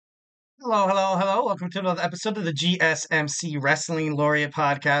Hello, hello, hello. Welcome to another episode of the GSMC Wrestling Laureate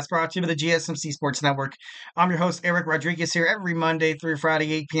Podcast, brought to you by the GSMC Sports Network. I'm your host, Eric Rodriguez, here every Monday through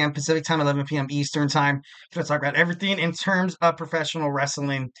Friday, 8 p.m. Pacific Time, 11 p.m. Eastern Time, to talk about everything in terms of professional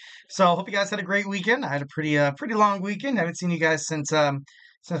wrestling. So, hope you guys had a great weekend. I had a pretty long weekend. Haven't seen you guys since I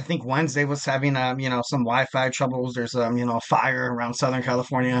think Wednesday was having some Wi-Fi troubles. There's a fire around Southern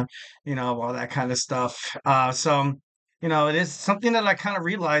California, all that kind of stuff. It is something that I kind of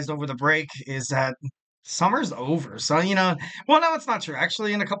realized over the break is that summer's over. So, well, no, it's not true.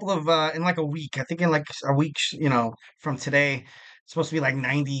 Actually, in like a week, I think in like a week, from today, it's supposed to be like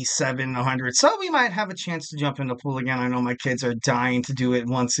 97, 100. So we might have a chance to jump in the pool again. I know my kids are dying to do it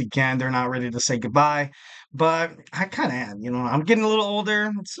once again. They're not ready to say goodbye, but I kind of am, I'm getting a little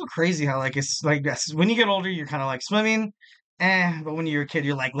older. It's so crazy how it's like when you get older, you're kind of like swimming. But when you're a kid,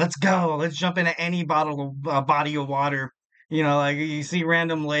 you're like, let's go, let's jump into any body of water. Like you see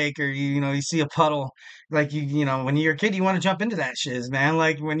random lake or you see a puddle. Like when you're a kid, you want to jump into that shiz, man.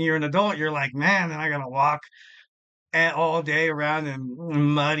 Like when you're an adult, you're like, man, then I gotta walk all day around in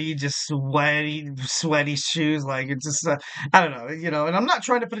muddy, just sweaty shoes. Like it's just, I don't know, And I'm not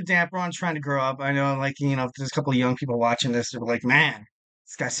trying to put a damper on trying to grow up. I know, like if there's a couple of young people watching this, they're like, man,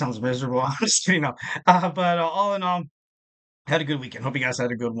 this guy sounds miserable. I'm just kidding. No. But all in all, had a good weekend. Hope you guys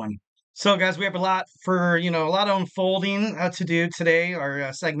had a good one. So, guys, we have a lot of unfolding to do today.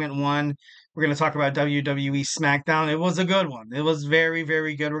 Our segment one, we're going to talk about WWE Smackdown. It was a good one. It was very,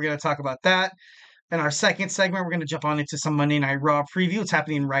 very good. We're going to talk about that. In our second segment, we're going to jump on into some Monday Night Raw preview. It's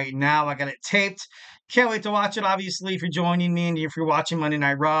happening right now. I got it taped. Can't wait to watch it. Obviously, if you're joining me and if you're watching Monday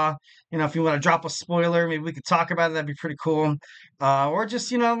Night Raw, if you want to drop a spoiler, maybe we could talk about it. That'd be pretty cool. Or just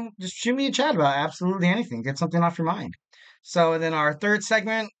shoot me a chat about absolutely anything. Get something off your mind. So, and then our third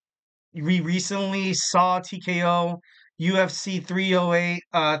segment, we recently saw TKO UFC 308,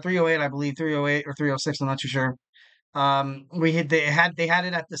 308, I believe 308 or 306. I'm not too sure. They had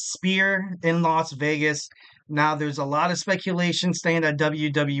it at the Sphere in Las Vegas. Now there's a lot of speculation saying that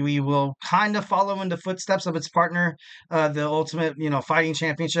WWE will kind of follow in the footsteps of its partner, the Ultimate, Fighting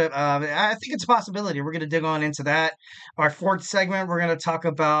Championship. I think it's a possibility. We're going to dig on into that. Our fourth segment, we're going to talk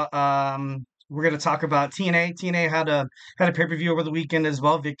about TNA. TNA had a pay-per-view over the weekend as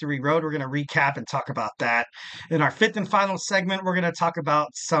well, Victory Road. We're going to recap and talk about that. In our fifth and final segment, we're going to talk about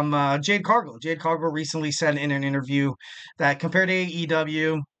some Jade Cargill. Jade Cargill recently said in an interview that compared to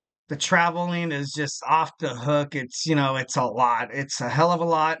AEW, the traveling is just off the hook. It's a lot. It's a hell of a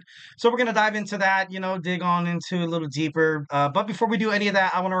lot. So we're going to dive into that, dig on into a little deeper. But before we do any of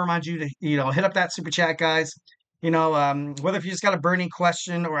that, I want to remind you to, hit up that super chat, guys. Whether if you just got a burning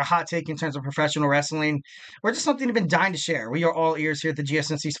question or a hot take in terms of professional wrestling, or just something you've been dying to share, we are all ears here at the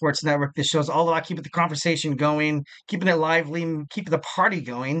GSMC Sports Network. This show's all about keeping the conversation going, keeping it lively, keeping the party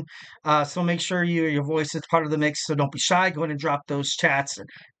going. So make sure your voice is part of the mix. So don't be shy. Go ahead and drop those chats,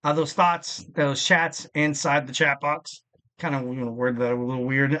 those thoughts, those chats inside the chat box. Kind of word that a little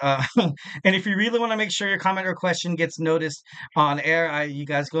weird. And if you really want to make sure your comment or question gets noticed on air, you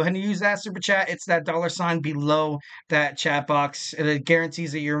guys go ahead and use that super chat. It's that $ below that chat box. It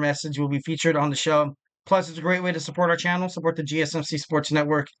guarantees that your message will be featured on the show. Plus, it's a great way to support our channel, support the GSMC Sports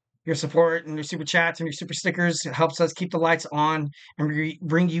Network. Your support and your super chats and your super stickers helps us keep the lights on and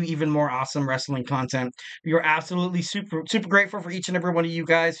bring you even more awesome wrestling content. We are absolutely super, super grateful for each and every one of you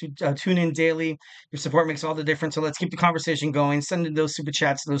guys who tune in daily. Your support makes all the difference. So let's keep the conversation going. Send in those super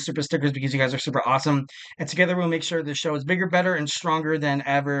chats, those super stickers, because you guys are super awesome. And together we'll make sure the show is bigger, better, and stronger than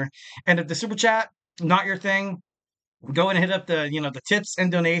ever. And if the super chat, not your thing, go and hit up the tips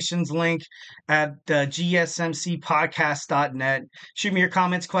and donations link at GSMCpodcast.net. Shoot me your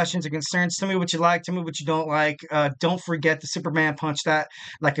comments, questions, or concerns. Tell me what you like. Tell me what you don't like. Don't forget to Superman punch that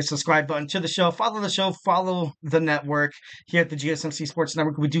like and subscribe button to the show. Follow the show. Follow the network here at the GSMC Sports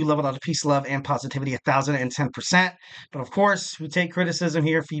Network. We do love a lot of peace, love, and positivity 1,010%. But of course, we take criticism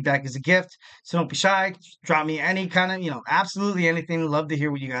here. Feedback is a gift. So don't be shy. Drop me any kind of, absolutely anything. Love to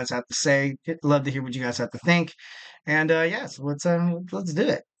hear what you guys have to say. Love to hear what you guys have to think. And so let's do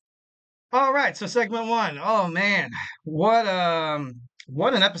it. All right, so segment one. Oh man, what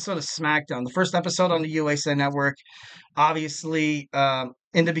an episode of SmackDown. The first episode on the USA Network. Obviously,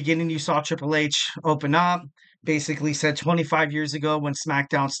 in the beginning, you saw Triple H open up. Basically, said 25 years ago when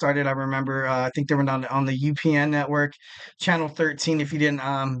SmackDown started. I remember. I think they were on the UPN network, channel 13. If you didn't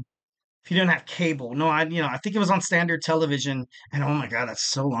have cable, no, I think it was on standard television. And oh my God, that's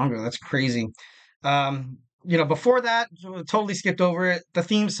so long ago. That's crazy. Before that, totally skipped over it. The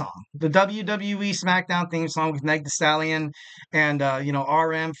theme song, the WWE Smackdown theme song with Meg Thee Stallion and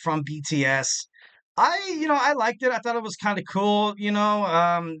RM from BTS. I liked it. I thought it was kind of cool.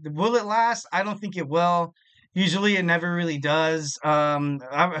 Will it last? I don't think it will. Usually, it never really does. Monday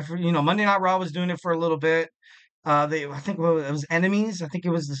Night Raw was doing it for a little bit. I think it was Enemies. I think it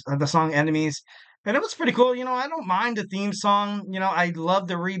was the song Enemies, and it was pretty cool. I don't mind the theme song. I love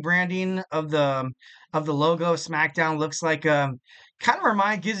the rebranding of the logo. SmackDown looks like kind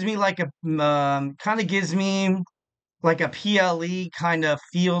of gives me like a kind of gives me like a PLE kind of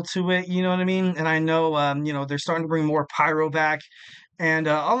feel to it, you know what I mean? And I know, they're starting to bring more pyro back. And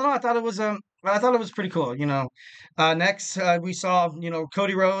all in all, I thought it was pretty cool. Next we saw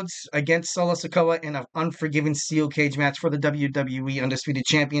Cody Rhodes against Solo Sikoa in an unforgiving steel cage match for the WWE Undisputed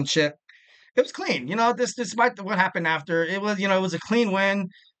Championship. It was clean. This despite what happened after, it was a clean win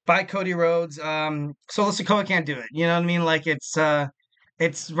by Cody Rhodes. Solo Sikoa can't do it. You know what I mean? Like it's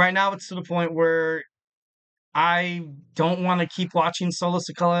right now. It's to the point where I don't want to keep watching Solo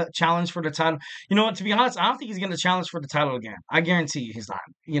Sikoa challenge for the title. You know what? To be honest, I don't think he's going to challenge for the title again. I guarantee you he's not.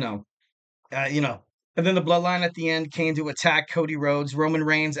 Uh, you know. And then the Bloodline at the end came to attack Cody Rhodes. Roman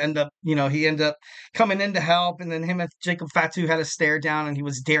Reigns he ended up coming in to help, and then him and Jacob Fatu had a stare down, and he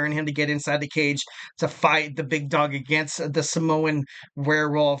was daring him to get inside the cage to fight the big dog against the Samoan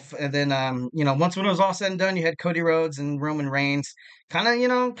werewolf. And then, once when it was all said and done, you had Cody Rhodes and Roman Reigns kind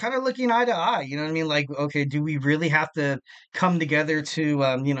of looking eye to eye. You know what I mean? Like, okay, do we really have to come together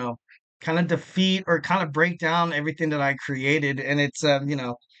to, kind of defeat or kind of break down everything that I created? And it's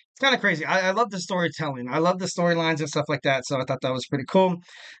kind of crazy. I love the storytelling. I love the storylines and stuff like that. So I thought that was pretty cool.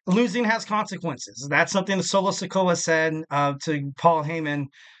 Losing has consequences. That's something that Solo Sikoa said to Paul Heyman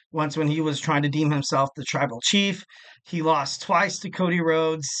once when he was trying to deem himself the tribal chief. He lost twice to Cody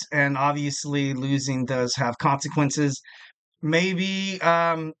Rhodes, and obviously losing does have consequences. Maybe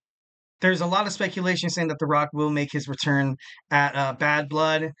there's a lot of speculation saying that The Rock will make his return at Bad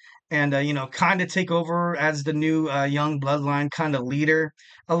Blood and, kind of take over as the new young Bloodline kind of leader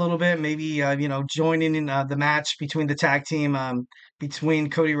a little bit. Maybe, joining in the match between the tag team between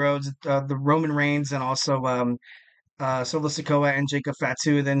Cody Rhodes, the Roman Reigns, and also Solo Sikoa and Jacob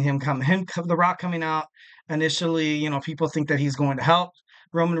Fatu. Then The Rock coming out. Initially, people think that he's going to help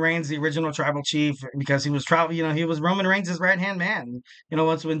Roman Reigns, the original tribal chief, because he was Roman Reigns' right hand man.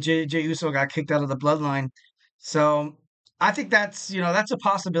 Once when Jey Uso got kicked out of the bloodline. So I think that's a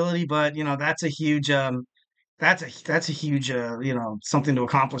possibility, but that's a huge something to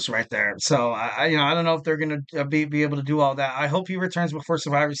accomplish right there. So I don't know if they're gonna be able to do all that. I hope he returns before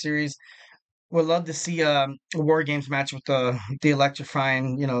Survivor Series. Would love to see a War Games match with the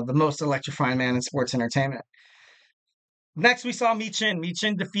electrifying, the most electrifying man in sports entertainment. Next, we saw Michin.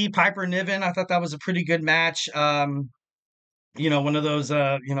 Michin defeat Piper Niven. I thought that was a pretty good match. One of those,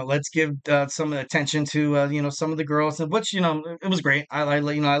 let's give some attention to, some of the girls, which, it was great. I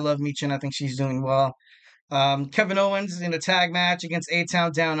love Michin. I think she's doing well. Kevin Owens in a tag match against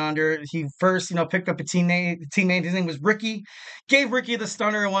A-Town Down Under. He first, picked up a teammate. His name was Ricky. Gave Ricky the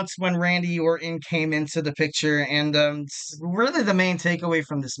stunner once when Randy Orton came into the picture. And really the main takeaway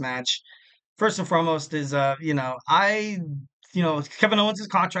from this match, first and foremost, is Kevin Owens'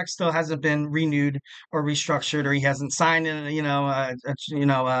 contract still hasn't been renewed or restructured, or he hasn't signed in,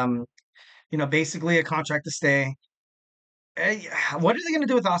 basically a contract to stay. What are they going to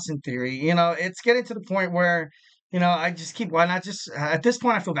do with Austin Theory? It's getting to the point where, I just why not just, at this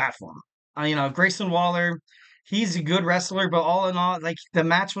point, I feel bad for him. Grayson Waller, he's a good wrestler, but all in all, like the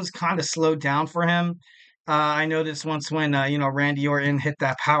match was kind of slowed down for him. I noticed once when, Randy Orton hit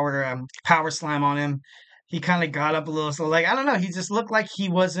that power slam on him, he kind of got up a little. So, like, I don't know, he just looked like he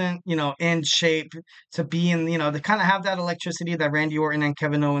wasn't, in shape to be to kind of have that electricity that Randy Orton and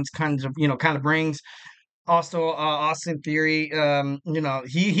Kevin Owens kind of brings. Also, Austin Theory,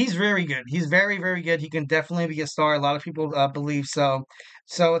 he's very good. He's very, very good. He can definitely be a star. A lot of people believe so.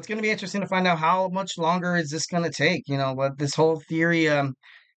 So it's going to be interesting to find out how much longer is this going to take. What this whole Theory,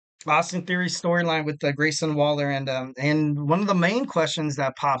 Austin Theory storyline with Grayson Waller, and one of the main questions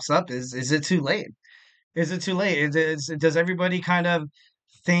that pops up is it too late? Is it too late? Does everybody kind of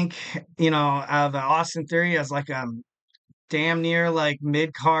think of Austin Theory as like damn near like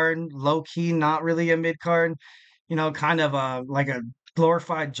mid card, low key, not really a mid card, kind of like a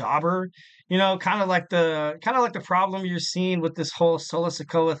glorified jobber, kind of like the problem you're seeing with this whole Solo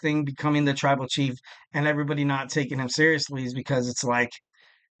Sikoa thing becoming the tribal chief and everybody not taking him seriously is because it's like,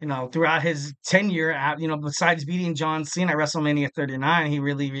 throughout his tenure at, besides beating John Cena at WrestleMania 39, he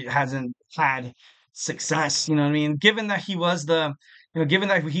really hasn't had success. You know what I mean? Given that he was the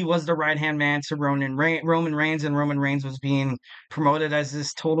right hand man to Roman Reigns, and Roman Reigns was being promoted as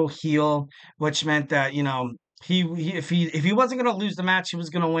this total heel, which meant that if he wasn't gonna lose the match, he was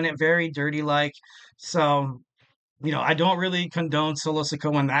gonna win it very dirty like. So I don't really condone Solo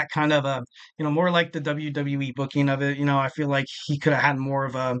Sikoa in that kind of a, more like the WWE booking of it. I feel like he could have had more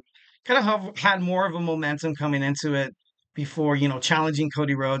of a, kind of had more of a momentum coming into it before, challenging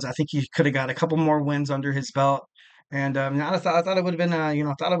Cody Rhodes. I think he could have got a couple more wins under his belt. And I thought it would have been,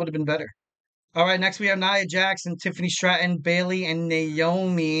 thought it would have been better. All right, next we have Nia Jax and Tiffany Stratton, Bailey and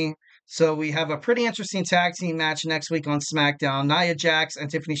Naomi. So we have a pretty interesting tag team match next week on SmackDown. Nia Jax and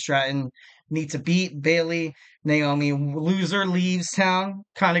Tiffany Stratton need to beat Bailey, Naomi. Loser leaves town.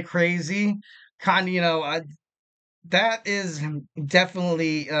 Kind of crazy. Kind of, that is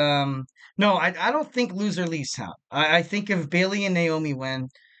definitely no, I don't think loser leaves town. I think if Bailey and Naomi win,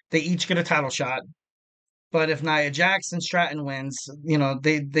 they each get a title shot. But if Nia Jax and Stratton wins,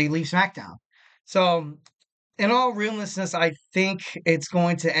 they leave SmackDown. So in all realness, I think it's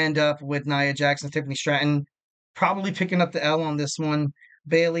going to end up with Nia Jax and Tiffany Stratton probably picking up the L on this one.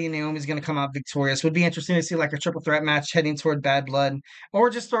 Bailey and Naomi's going to come out victorious. Would be interesting to see like a triple threat match heading toward Bad Blood,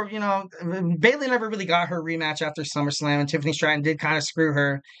 or just Bailey never really got her rematch after SummerSlam, and Tiffany Stratton did kind of screw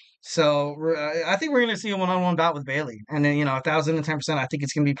her. So I think we're going to see a one-on-one bout with Bailey, and then 1,010%. I think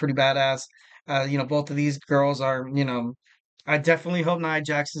it's going to be pretty badass. Both of these girls are I definitely hope Nia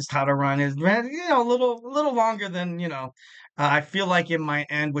Jax's title run is a little longer than I feel like it might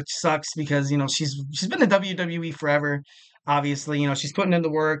end, which sucks because she's been in WWE forever. Obviously, she's putting in the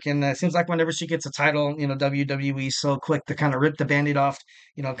work, and it seems like whenever she gets a title, WWE so quick to kind of rip the band-aid off,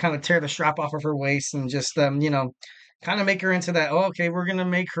 kind of tear the strap off of her waist and just kind of make her into that. Oh, okay, we're gonna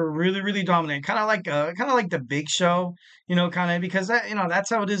make her really, really dominant, kind of like the Big Show, kind of because that's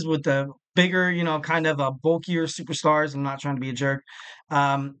how it is with the bigger, kind of bulkier superstars. I'm not trying to be a jerk.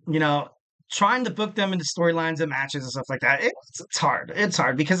 Trying to book them into storylines and matches and stuff like that. It's hard. It's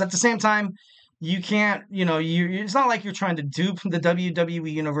hard because at the same time, you can't, it's not like you're trying to dupe the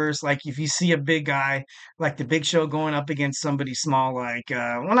WWE universe. Like if you see a big guy like the Big Show going up against somebody small, like,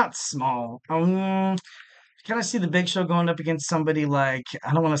 well, not small. Can I see the Big Show going up against somebody like,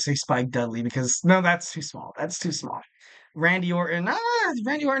 I don't want to say Spike Dudley because no, that's too small. That's too small. Randy Orton,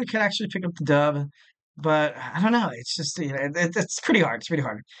 Randy Orton could actually pick up the dub, but I don't know. It's just it's pretty hard. It's pretty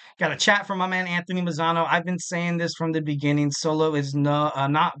hard. Got a chat from my man Anthony Mazzano. I've been saying this from the beginning. Solo is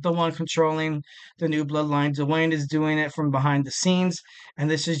not the one controlling the new Bloodline. Dwayne is doing it from behind the scenes, and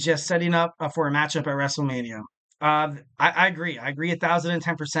this is just setting up for a matchup at WrestleMania. I agree. I agree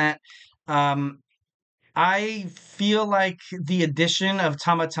 1,010%. Um, I feel like the addition of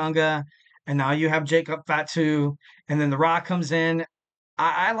Tamatonga, and now you have Jacob Fatu, and then The Rock comes in.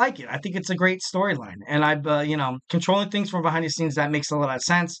 I like it. I think it's a great storyline, and controlling things from behind the scenes that makes a lot of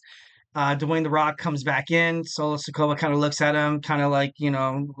sense. Dwayne The Rock comes back in. Solo Sikoa kind of looks at him, kind of like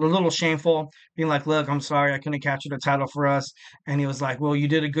a little shameful, being like, "Look, I'm sorry, I couldn't capture the title for us." And he was like, "Well, you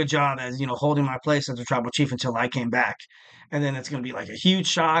did a good job as holding my place as a tribal chief until I came back." And then it's going to be like a huge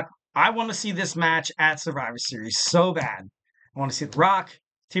shock. I want to see this match at Survivor Series so bad. I want to see The Rock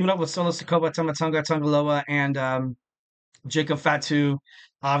teaming up with Solo Sikoa, Tamatonga, Tongaloa, and Jacob Fatu.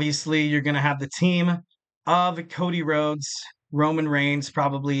 Obviously, you're going to have the team of Cody Rhodes, Roman Reigns,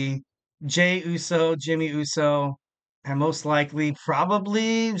 probably Jey Uso, Jimmy Uso, and most likely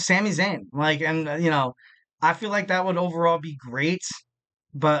probably Sami Zayn. I feel like that would overall be great.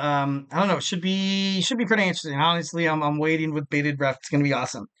 But I don't know. Should be pretty interesting. Honestly, I'm waiting with bated breath. It's gonna be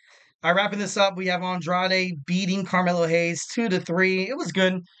awesome. All right, wrapping this up, we have Andrade beating Carmelo Hayes 2-3. It was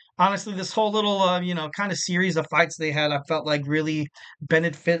good. Honestly, this whole little, kind of series of fights they had, I felt like really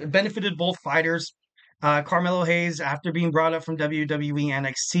benefited both fighters. Carmelo Hayes, after being brought up from WWE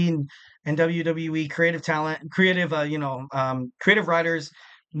NXT and WWE creative talent, creative writers,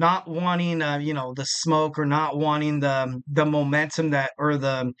 not wanting, the smoke or not wanting the momentum that or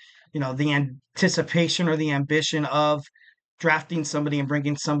the anticipation or the ambition of drafting somebody and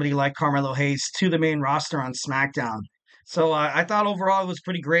bringing somebody like Carmelo Hayes to the main roster on SmackDown. So I thought overall it was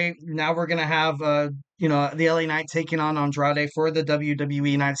pretty great. Now we're gonna have the LA Knight taking on Andrade for the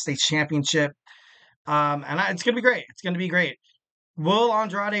WWE United States Championship, it's gonna be great. It's gonna be great. Will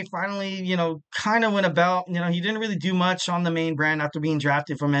Andrade finally, kind of win a belt? He didn't really do much on the main brand after being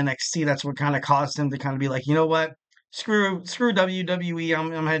drafted from NXT. That's what kind of caused him to kind of be like, you know what? Screw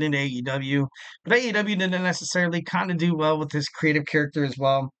WWE. I'm heading to AEW. But AEW didn't necessarily kind of do well with his creative character as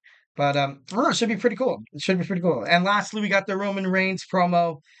well. But I don't know, it should be pretty cool. It should be pretty cool. And lastly, we got the Roman Reigns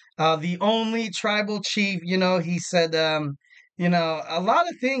promo. The only tribal chief, he said, a lot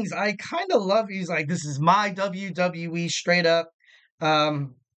of things I kind of love. He's like, this is my WWE straight up. A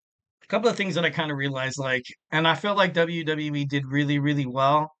couple of things that I kind of realized, and I felt like WWE did really, really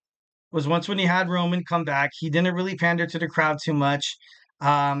well was once when he had Roman come back. He didn't really pander to the crowd too much.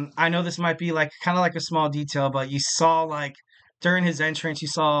 I know this might be like kind of like a small detail, but you saw like during his entrance, you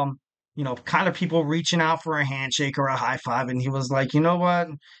saw kind of people reaching out for a handshake or a high five, and he was like, you know what,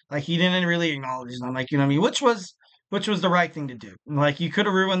 like he didn't really acknowledge them, like what I mean, which was the right thing to do. Like you could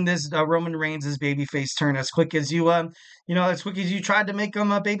have ruined this Roman Reigns' babyface turn as quick as as quick as you tried to make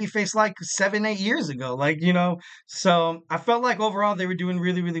him a babyface like 7, 8 years ago. So I felt like overall they were doing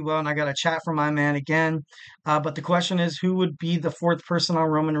really, really well, and I got a chat from my man again. But the question is, who would be the fourth person on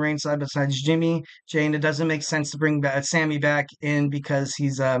Roman Reigns' side besides Jimmy Jay? And it doesn't make sense to bring Sammy back in because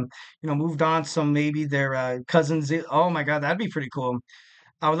he's moved on. So maybe their cousins. Oh my God, that'd be pretty cool.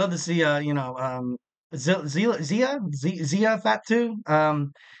 I would love to see Zia Fatu.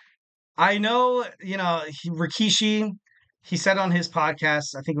 I know Rikishi. He said on his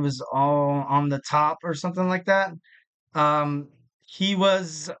podcast, I think it was all on the top or something like that. Um, he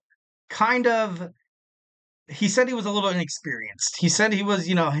was kind of he said he was a little inexperienced. He said he was,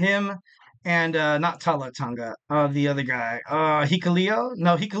 him and not Tala Tonga, the other guy, Hikuleo.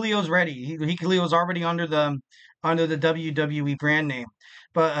 No, Hikuleo's ready. Hikuleo's already under the WWE brand name.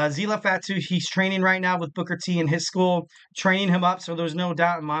 But Zila Fatu, he's training right now with Booker T in his school, training him up. So there's no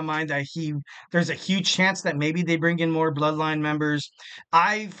doubt in my mind that there's a huge chance that maybe they bring in more Bloodline members.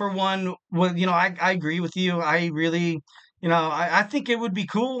 I, for one, I agree with you. I really, I think it would be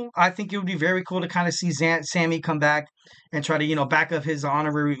cool. I think it would be very cool to kind of see Sammy come back and try to, back up his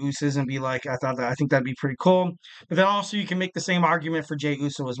honorary Usos and be like, I think that'd be pretty cool. But then also you can make the same argument for Jey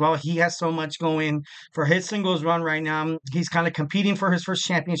Uso as well. He has so much going for his singles run right now. He's kind of competing for his first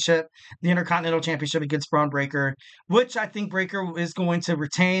championship, the Intercontinental Championship against Braun Breaker, which I think Breaker is going to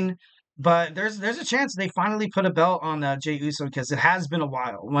retain. But there's a chance they finally put a belt on Jey Uso because it has been a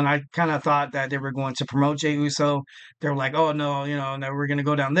while. When I kind of thought that they were going to promote Jey Uso, they were like, oh no, no, we're going to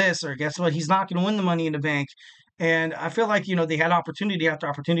go down this, or guess what? He's not going to win the Money in the Bank. And I feel like, they had opportunity after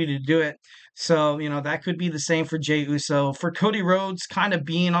opportunity to do it. So, that could be the same for Jey Uso. For Cody Rhodes kind of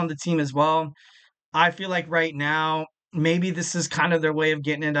being on the team as well, I feel like right now, maybe this is kind of their way of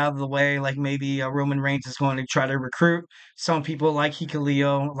getting it out of the way. Like maybe Roman Reigns is going to try to recruit some people like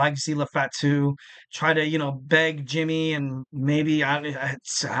Hikuleo, like Zila Fatu, try to, beg Jimmy, and maybe finding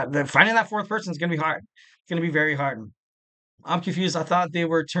that fourth person is going to be hard. It's going to be very hard. I'm confused. I thought they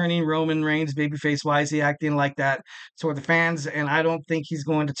were turning Roman Reigns babyface. Why is he acting like that toward the fans? And I don't think he's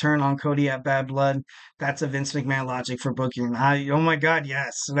going to turn on Cody at Bad Blood. That's a Vince McMahon logic for booking. Oh my God,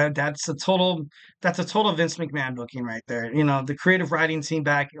 yes. That's a total Vince McMahon booking right there. The creative writing team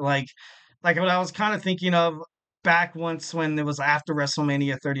back, like what I was kind of thinking of back once when it was after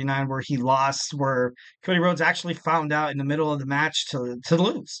WrestleMania 39 where he lost, where Cody Rhodes actually found out in the middle of the match to lose.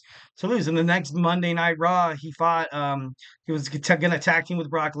 To lose. And the next Monday Night Raw, he fought he was going to tag team with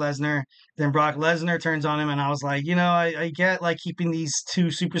Brock Lesnar. Then Brock Lesnar turns on him, and I was like, I get like keeping these two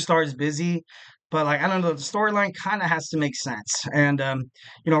superstars busy, but like I don't know, the storyline kind of has to make sense. And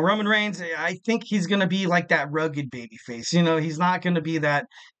Roman Reigns, I think he's going to be like that rugged baby face. He's not going to be that,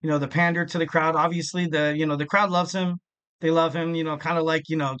 the pander to the crowd. Obviously, the crowd loves him. They love him, kind of like,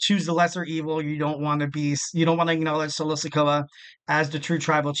 choose the lesser evil. You don't want to acknowledge Solo Sikoa as the true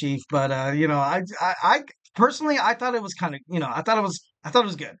tribal chief. But, I personally, I thought it was kind of, I thought it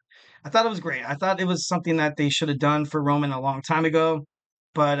was good. I thought it was great. I thought it was something that they should have done for Roman a long time ago.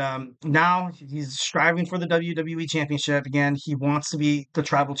 But now he's striving for the WWE Championship again. He wants to be the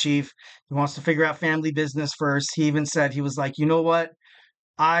tribal chief. He wants to figure out family business first. He even said, he was like, you know what?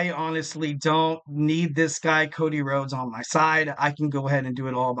 I honestly don't need this guy, Cody Rhodes, on my side. I can go ahead and do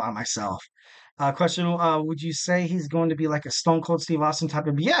it all by myself. Question, would you say he's going to be like a Stone Cold Steve Austin type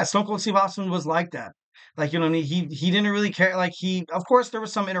of? Yeah, Stone Cold Steve Austin was like that. Like, what I mean? He didn't really care. Like of course, there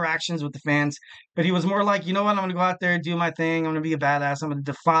was some interactions with the fans, but he was more like, you know what? I'm going to go out there and do my thing. I'm going to be a badass. I'm going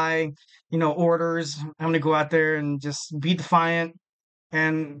to defy, orders. I'm going to go out there and just be defiant,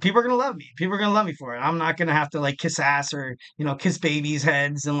 and people are gonna love me. People are gonna love me for it. I'm not gonna have to like kiss ass or kiss babies'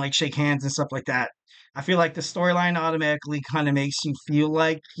 heads and like shake hands and stuff like that. I feel like the storyline automatically kind of makes you feel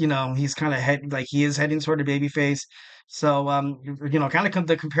like he's kind of like he is heading toward a baby face. So kind of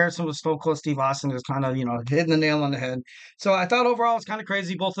the comparison with Stone Cold Steve Austin is kind of hitting the nail on the head. So I thought overall it's kind of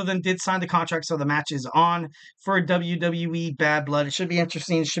crazy. Both of them did sign the contract, so the match is on for WWE Bad Blood. It should be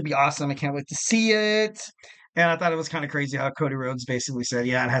interesting. It should be awesome. I can't wait to see it. And I thought it was kind of crazy how Cody Rhodes basically said,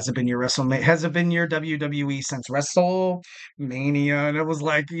 "Yeah, it hasn't been your hasn't been your WWE since WrestleMania," and it was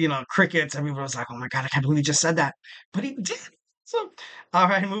like crickets. Everybody was like, "Oh my God, I can't believe he just said that," but he did. So, all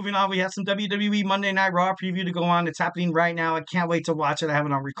right, moving on. We have some WWE Monday Night Raw preview to go on. It's happening right now. I can't wait to watch it. I have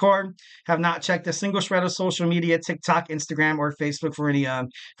it on record. Have not checked a single shred of social media, TikTok, Instagram, or Facebook for any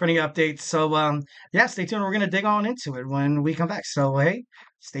updates. So, yeah, stay tuned. We're gonna dig on into it when we come back. So, hey,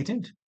 stay tuned.